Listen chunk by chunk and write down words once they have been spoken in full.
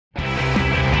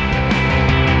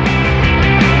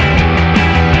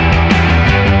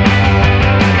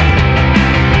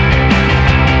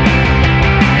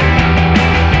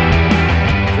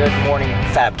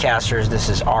Fabcasters, this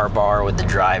is R Bar with the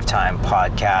Drive Time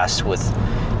Podcast with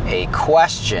a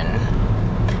question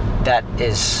that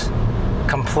is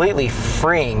completely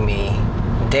freeing me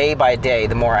day by day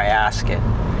the more I ask it.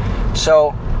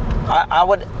 So I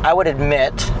would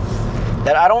admit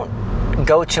that I don't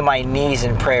go to my knees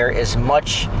in prayer as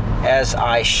much as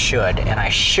I should, and I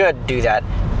should do that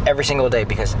every single day,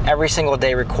 because every single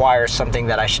day requires something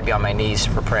that I should be on my knees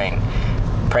for praying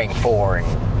for,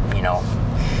 and you know.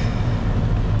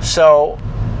 So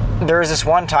there was this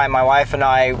one time my wife and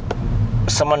I,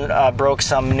 someone broke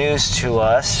some news to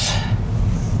us,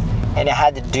 and it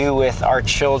had to do with our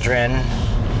children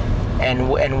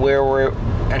and where we're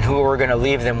and who we're going to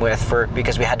leave them with,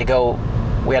 because we had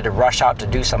to rush out to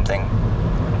do something.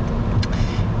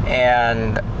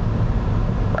 And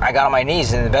I got on my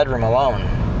knees in the bedroom alone,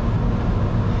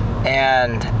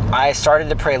 and I started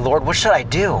to pray, Lord, what should I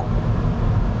do?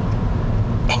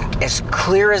 And as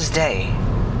clear as day,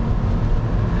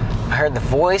 I heard the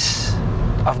voice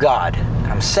of God.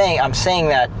 I'm saying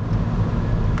that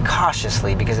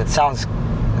cautiously, because it sounds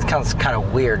kind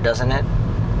of weird, doesn't it?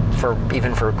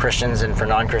 Even for Christians and for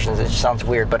non-Christians, it sounds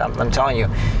weird. But I'm telling you,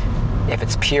 if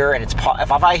it's pure and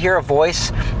if I hear a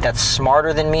voice that's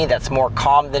smarter than me, that's more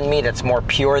calm than me, that's more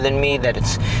pure than me, that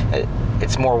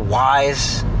it's more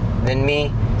wise than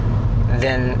me,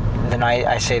 then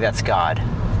I say that's God.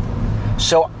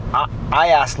 So I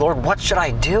asked, Lord, what should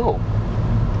I do?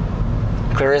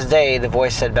 Clear as day, the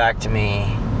voice said back to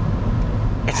me,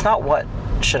 it's not what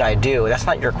should I do. That's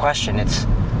not your question. It's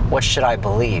what should I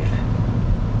believe?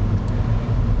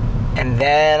 And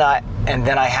then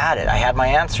I had it. I had my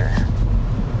answer.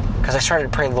 Because I started to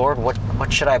pray, Lord,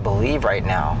 what should I believe right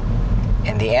now?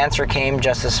 And the answer came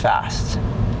just as fast.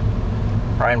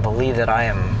 Ryan, believe that I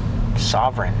am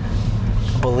sovereign.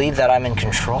 Believe that I'm in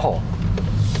control.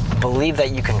 Believe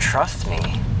that you can trust me.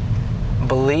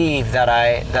 Believe that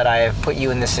I have put you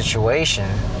in this situation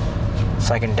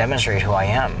so I can demonstrate who I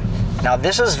am. Now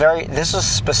this is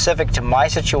specific to my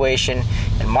situation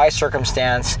and my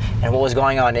circumstance and what was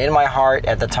going on in my heart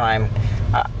at the time.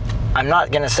 I'm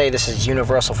not going to say this is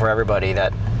universal for everybody,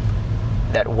 that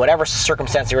whatever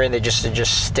circumstance you're in, they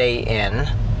just stay in.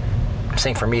 I'm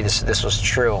saying for me this was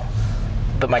true.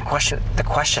 But the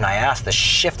question I asked, the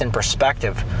shift in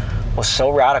perspective was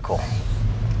so radical.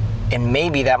 And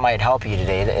maybe that might help you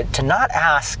today, to not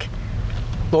ask,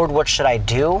 Lord, what should I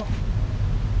do?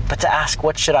 But to ask,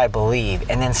 what should I believe?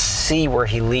 And then see where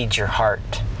he leads your heart.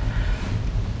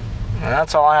 And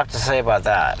that's all I have to say about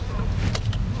that.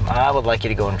 I would like you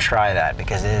to go and try that,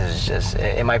 because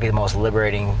it might be the most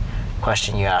liberating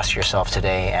question you ask yourself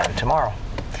today and tomorrow.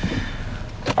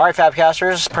 All right,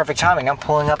 Fabcasters, perfect timing. I'm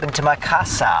pulling up into my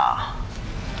casa.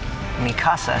 Mi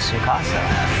casa, su casa.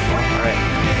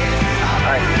 All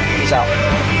right. Peace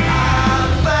out.